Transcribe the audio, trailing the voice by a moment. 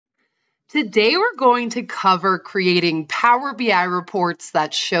Today, we're going to cover creating Power BI reports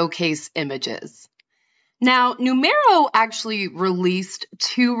that showcase images. Now, Numerro actually released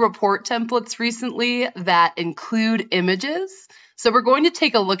 2 report templates recently that include images. So we're going to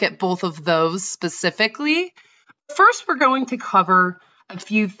take a look at both of those specifically. First, we're going to cover a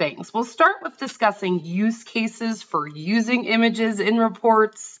few things. We'll start with discussing use cases for using images in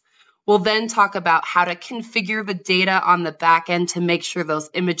reports. We'll then talk about how to configure the data on the back end to make sure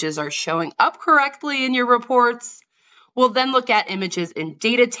those images are showing up correctly in your reports. We'll then look at images in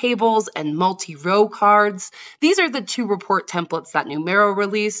data tables and multi-row cards. These are the 2 report templates that Numerro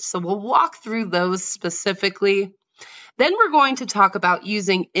released, so we'll walk through those specifically. Then we're going to talk about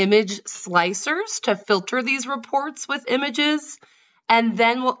using image slicers to filter these reports with images. And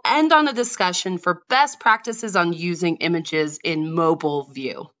then we'll end on a discussion for best practices on using images in mobile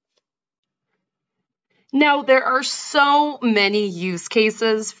view. Now, there are so many use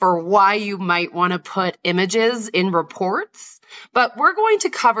cases for why you might want to put images in reports, but we're going to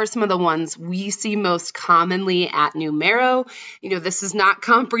cover some of the ones we see most commonly at Numerro. This is not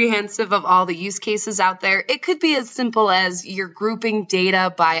comprehensive of all the use cases out there. It could be as simple as you're grouping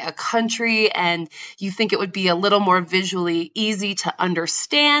data by a country and you think it would be a little more visually easy to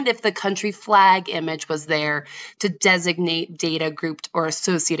understand if the country flag image was there to designate data grouped or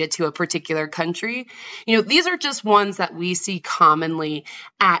associated to a particular country. These are just ones that we see commonly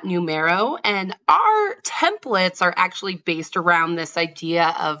at Numerro, and our templates are actually based around this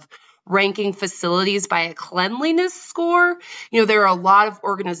idea of ranking facilities by a cleanliness score. There are a lot of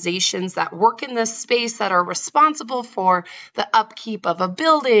organizations that work in this space that are responsible for the upkeep of a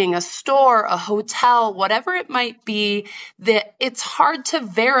building, a store, a hotel, whatever it might be, that it's hard to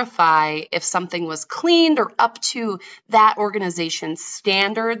verify if something was cleaned or up to that organization's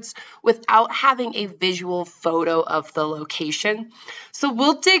standards without having a visual photo of the location. So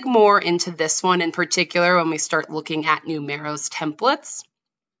we'll dig more into this one in particular when we start looking at Numerro's templates.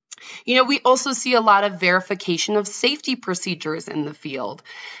 We also see a lot of verification of safety procedures in the field.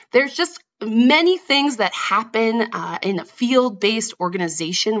 There's just many things that happen in a field-based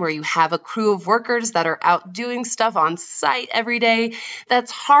organization where you have a crew of workers that are out doing stuff on site every day that's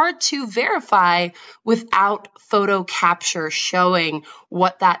hard to verify without photo capture showing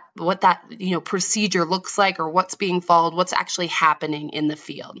what that procedure looks like or what's being followed, what's actually happening in the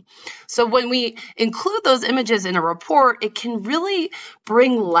field. So when we include those images in a report, it can really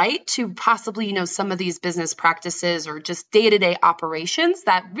bring light to possibly some of these business practices or just day-to-day operations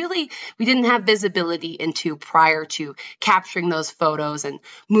that really we didn't have visibility into prior to capturing those photos and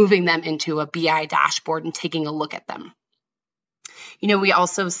moving them into a BI dashboard and taking a look at them. We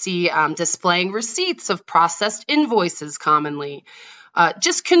also see displaying receipts of processed invoices commonly.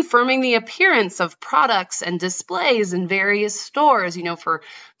 Just confirming the appearance of products and displays in various stores, for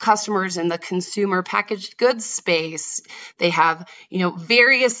customers in the consumer packaged goods space. They have,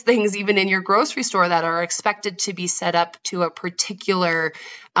 various things even in your grocery store that are expected to be set up to a particular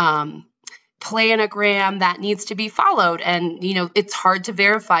planogram that needs to be followed. And, it's hard to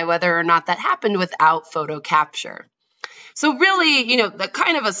verify whether or not that happened without photo capture. So really, the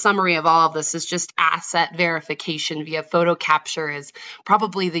kind of a summary of all of this is just asset verification via photo capture is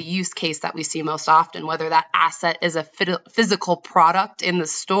probably the use case that we see most often, whether that asset is a physical product in the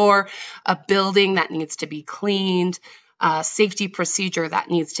store, a building that needs to be cleaned, a safety procedure that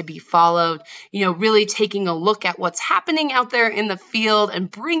needs to be followed, really taking a look at what's happening out there in the field and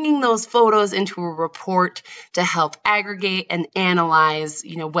bringing those photos into a report to help aggregate and analyze,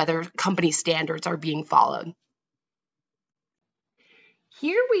 whether company standards are being followed.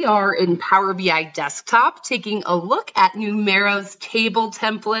 Here we are in Power BI Desktop taking a look at Numerro's table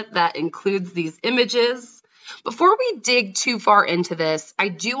template that includes these images. Before we dig too far into this, I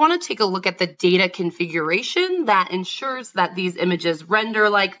do want to take a look at the data configuration that ensures that these images render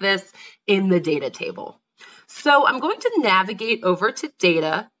like this in the data table. So I'm going to navigate over to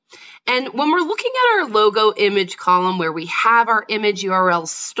Data. And when we're looking at our logo image column where we have our image URLs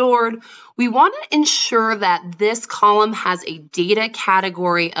stored, we want to ensure that this column has a data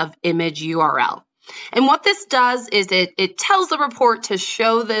category of image URL. And what this does is it tells the report to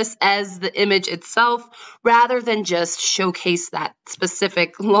show this as the image itself rather than just showcase that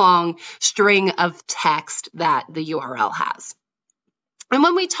specific long string of text that the URL has. And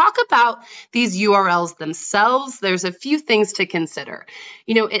when we talk about these URLs themselves, there's a few things to consider.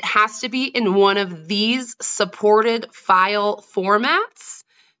 It has to be in one of these supported file formats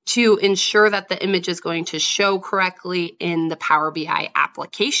to ensure that the image is going to show correctly in the Power BI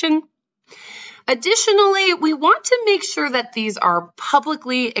application. Additionally, we want to make sure that these are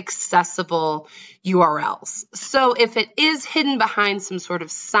publicly accessible URLs. So if it is hidden behind some sort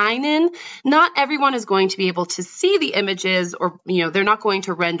of sign-in, not everyone is going to be able to see the images, or they're not going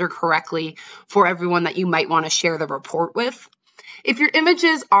to render correctly for everyone that you might want to share the report with. If your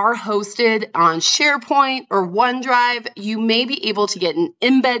images are hosted on SharePoint or OneDrive, you may be able to get an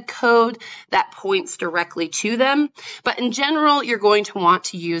embed code that points directly to them. But in general, you're going to want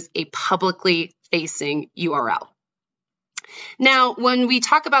to use a publicly facing URL. Now, when we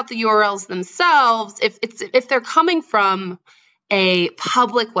talk about the URLs themselves, if they're coming from a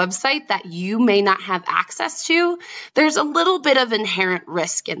public website that you may not have access to, there's a little bit of inherent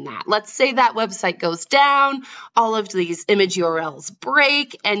risk in that. Let's say that website goes down, all of these image URLs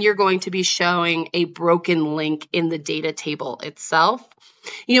break, and you're going to be showing a broken link in the data table itself.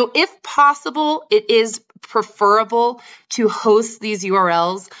 If possible, it is preferable to host these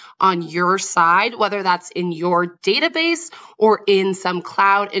URLs on your side, whether that's in your database or in some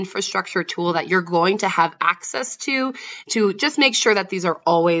cloud infrastructure tool that you're going to have access to just make sure that these are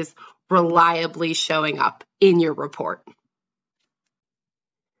always reliably showing up in your report.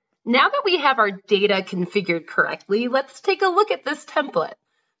 Now that we have our data configured correctly, let's take a look at this template.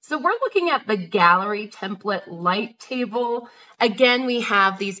 So we're looking at the gallery template light table. Again, we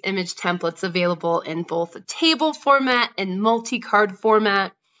have these image templates available in both a table format and multi-card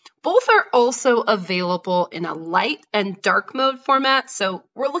format. Both are also available in a light and dark mode format. So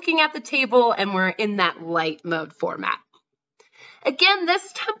we're looking at the table and we're in that light mode format. Again,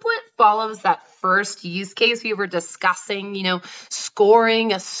 this template follows that first use case we were discussing,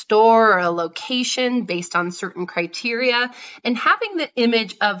 scoring a store or a location based on certain criteria and having the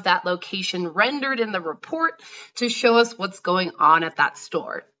image of that location rendered in the report to show us what's going on at that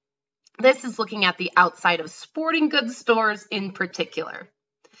store. This is looking at the outside of sporting goods stores in particular.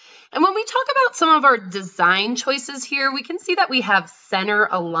 And when we talk about some of our design choices here, we can see that we have center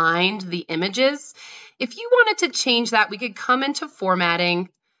aligned the images. If you wanted to change that, we could come into formatting,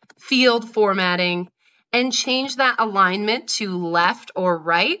 field formatting, and change that alignment to left or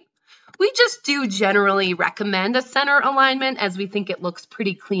right. We just do generally recommend a center alignment as we think it looks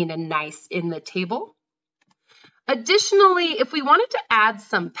pretty clean and nice in the table. Additionally, if we wanted to add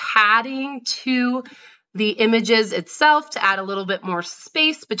some padding to the images itself to add a little bit more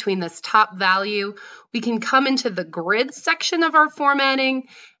space between this top value, we can come into the grid section of our formatting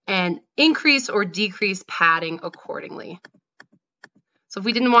and increase or decrease padding accordingly. So if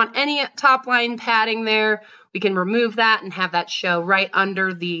we didn't want any top line padding there, we can remove that and have that show right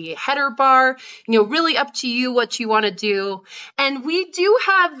under the header bar. Really up to you what you want to do. And we do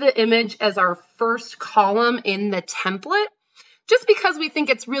have the image as our first column in the template, just because we think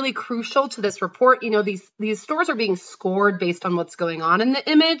it's really crucial to this report. These stores are being scored based on what's going on in the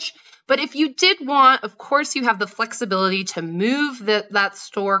image. But if you did want, of course, you have the flexibility to move that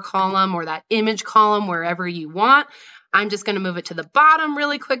store column or that image column wherever you want. I'm just going to move it to the bottom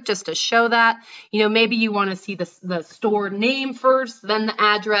really quick just to show that. Maybe you want to see the store name first, then the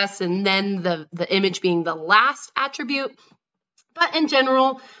address, and then the image being the last attribute. But in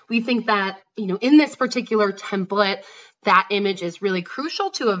general, we think that, in this particular template, that image is really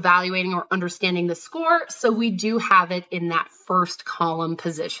crucial to evaluating or understanding the score. So we do have it in that first column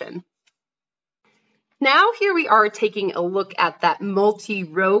position. Now here we are taking a look at that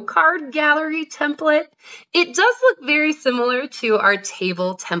multi-row card gallery template. It does look very similar to our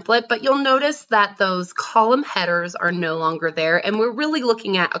table template, but you'll notice that those column headers are no longer there, and we're really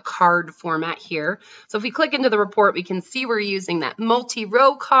looking at a card format here. So if we click into the report, we can see we're using that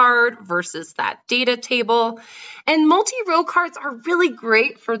multi-row card versus that data table. And multi-row cards are really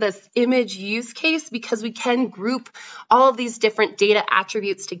great for this image use case because we can group all of these different data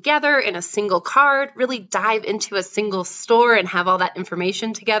attributes together in a single card, really dive into a single store and have all that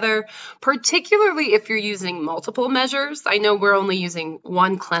information together, particularly if you're using multiple measures. I know we're only using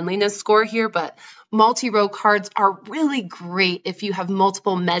one cleanliness score here, but multi-row cards are really great if you have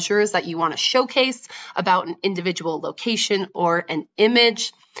multiple measures that you want to showcase about an individual location or an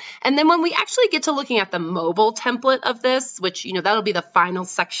image. And then when we actually get to looking at the mobile template of this, which, that'll be the final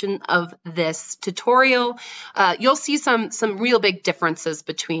section of this tutorial, you'll see some real big differences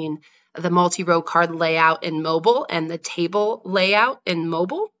between the multi-row card layout in mobile and the table layout in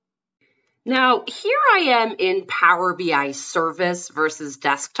mobile. Now, here I am in Power BI Service versus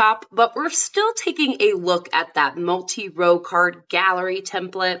desktop, but we're still taking a look at that multi-row card gallery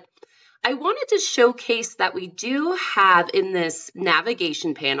template. I wanted to showcase that we do have in this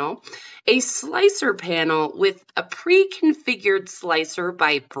navigation panel a slicer panel with a pre-configured slicer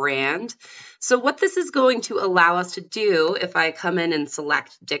by brand. So what this is going to allow us to do, if I come in and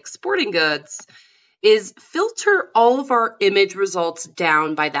select Dick's Sporting Goods, is filter all of our image results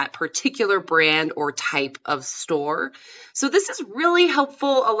down by that particular brand or type of store. So this is really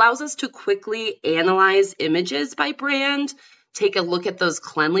helpful, allows us to quickly analyze images by brand, take a look at those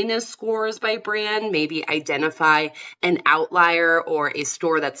cleanliness scores by brand, maybe identify an outlier or a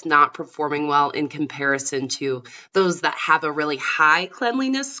store that's not performing well in comparison to those that have a really high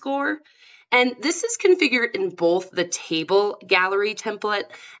cleanliness score. And this is configured in both the table gallery template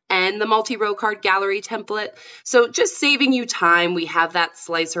and the multi-row card gallery template. So just saving you time, we have that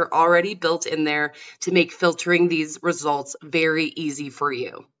slicer already built in there to make filtering these results very easy for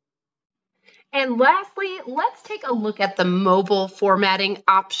you. And lastly, let's take a look at the mobile formatting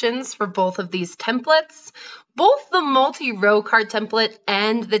options for both of these templates. Both the multi-row card template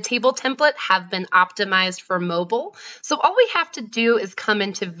and the table template have been optimized for mobile. So all we have to do is come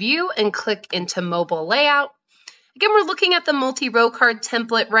into View and click into Mobile Layout. Again, we're looking at the multi-row card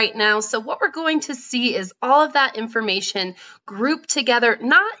template right now. So what we're going to see is all of that information grouped together,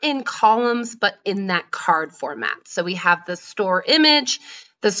 not in columns, but in that card format. So we have the store image,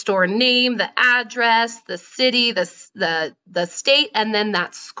 the store name, the address, the city, the state, and then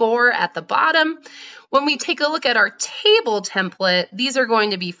that score at the bottom. When we take a look at our table template, these are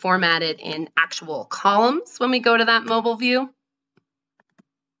going to be formatted in actual columns when we go to that mobile view.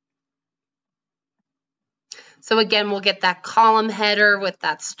 So again, we'll get that column header with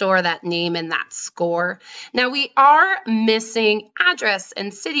that store, that name, and that score. Now we are missing address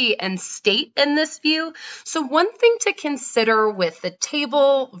and city and state in this view. So one thing to consider with the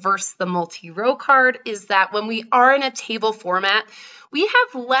table versus the multi-row card is that when we are in a table format, we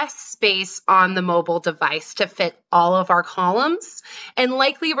have less space on the mobile device to fit all of our columns, and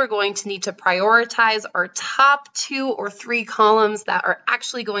likely we're going to need to prioritize our top 2 or 3 columns that are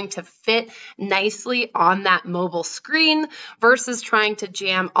actually going to fit nicely on that mobile screen versus trying to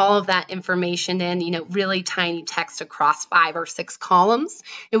jam all of that information in, really tiny text across 5 or 6 columns.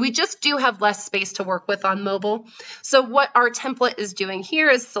 And we just do have less space to work with on mobile. So what our template is doing here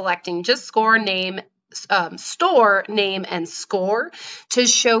is selecting just store name, and score to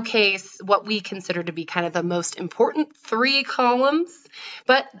showcase what we consider to be kind of the most important 3 columns.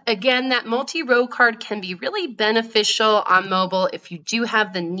 But again, that multi-row card can be really beneficial on mobile if you do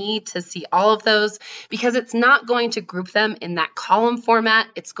have the need to see all of those, because it's not going to group them in that column format.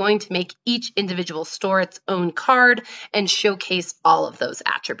 It's going to make each individual store its own card and showcase all of those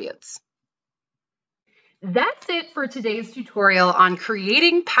attributes. That's it for today's tutorial on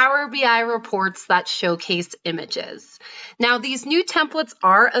creating Power BI reports that showcase images. Now, these new templates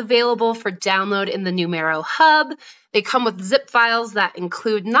are available for download in the Numerro Hub. They come with zip files that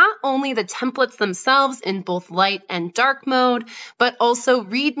include not only the templates themselves in both light and dark mode, but also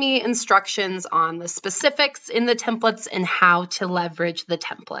README instructions on the specifics in the templates and how to leverage the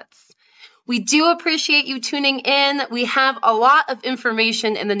templates. We do appreciate you tuning in. We have a lot of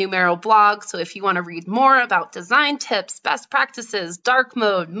information in the Numerro blog, so if you want to read more about design tips, best practices, dark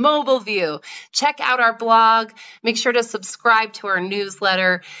mode, mobile view, check out our blog. Make sure to subscribe to our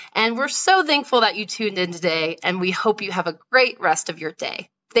newsletter. And we're so thankful that you tuned in today, and we hope you have a great rest of your day.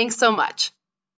 Thanks so much.